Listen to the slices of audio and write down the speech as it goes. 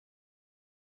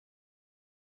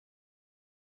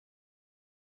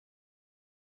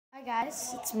Hi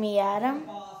guys, it's me Adam.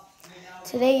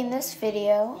 Today in this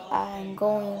video I'm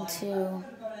going to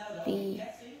be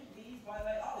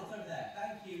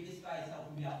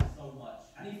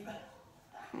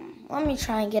let me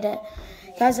try and get it.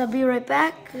 Guys, I'll be right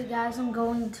back. Okay, guys, I'm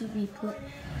going to be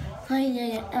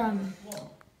playing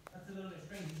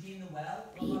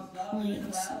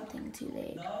something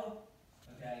today.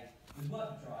 Okay, it's worth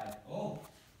a try. Oh,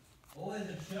 there's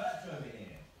a church over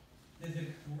here. There's a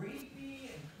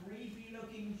creepy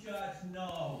looking church.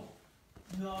 No.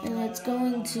 And it's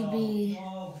going to be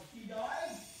She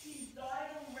died? She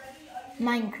died already?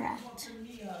 Minecraft.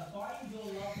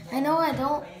 I know I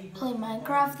don't play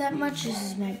Minecraft that much. This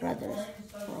is my brother's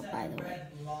world, by the way.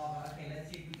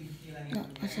 No,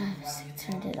 I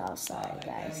turned it off. Sorry,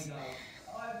 guys.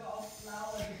 I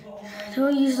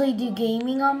don't usually do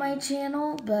gaming on my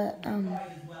channel, but I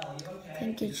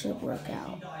think it should work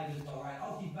out.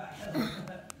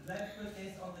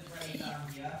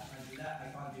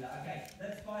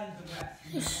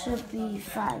 It should be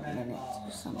 5 minutes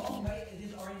or something.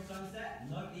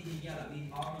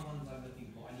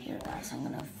 Here, guys, I'm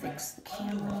gonna fix the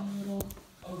camera a little.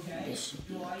 Okay,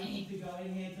 do I need to go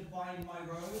in here to find my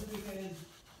rose? Because,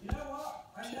 you know what?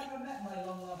 I never met my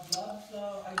long lost love, so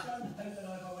I don't know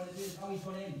if I want to do this. Oh, he's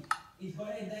got in. He's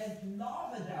got in. There's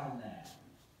lava down there.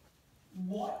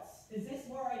 What? Is this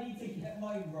where I need to get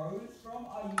my rose from?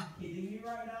 Are you kidding me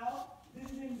right now? This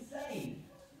is insane.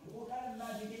 What kind of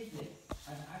magic is this?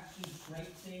 I'm actually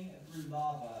traipsing through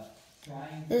lava,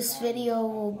 trying to... This video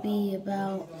will be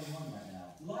about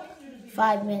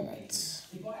 5 minutes.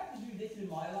 If I have to do this in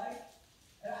my life,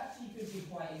 it actually could be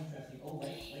quite interesting. Oh,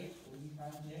 wait. What have you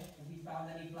found here? Have you found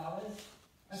any flowers?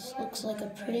 This looks like a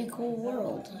pretty cool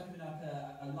world. A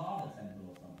lava temple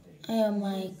or something. I have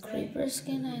my creeper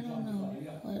skin. I don't know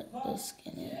what this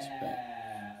skin is, but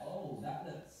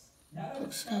it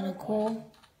looks kind of cool.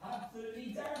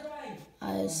 Absolutely terrifying.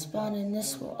 I spawned in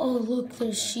this world. Oh, look,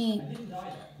 there's sheep.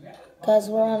 Guys,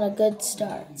 we're on a good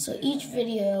start. So each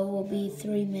video will be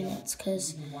 3 minutes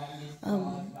because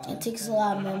it takes a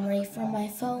lot of memory from my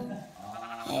phone.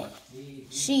 Hey,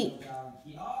 sheep,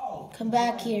 come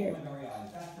back here.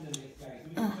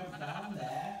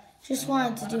 Just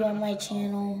wanted to do on my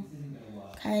channel,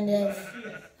 kind of.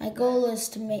 My goal is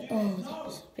to make, oh, that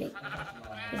was a big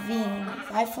ravine.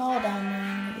 If I fall down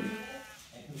there,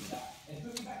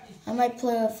 I might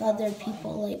play with other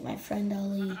people like my friend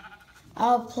Ali.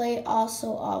 I'll play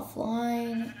also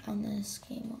offline on this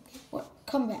game. Okay,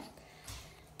 come back.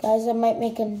 Guys, I might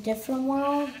make a different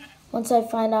world. Once I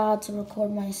find out how to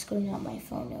record my screen on my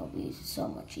phone, it'll be so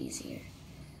much easier.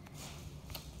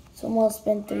 It's almost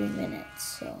been 3 minutes,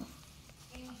 so.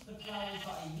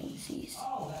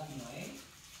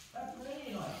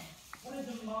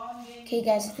 Okay,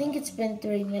 guys, I think it's been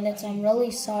 3 minutes. I'm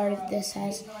really sorry if this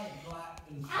has...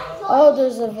 Oh,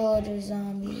 there's a villager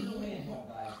zombie.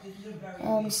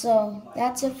 So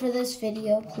that's it for this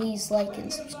video. Please like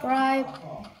and subscribe.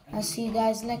 I'll see you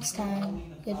guys next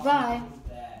time. Goodbye.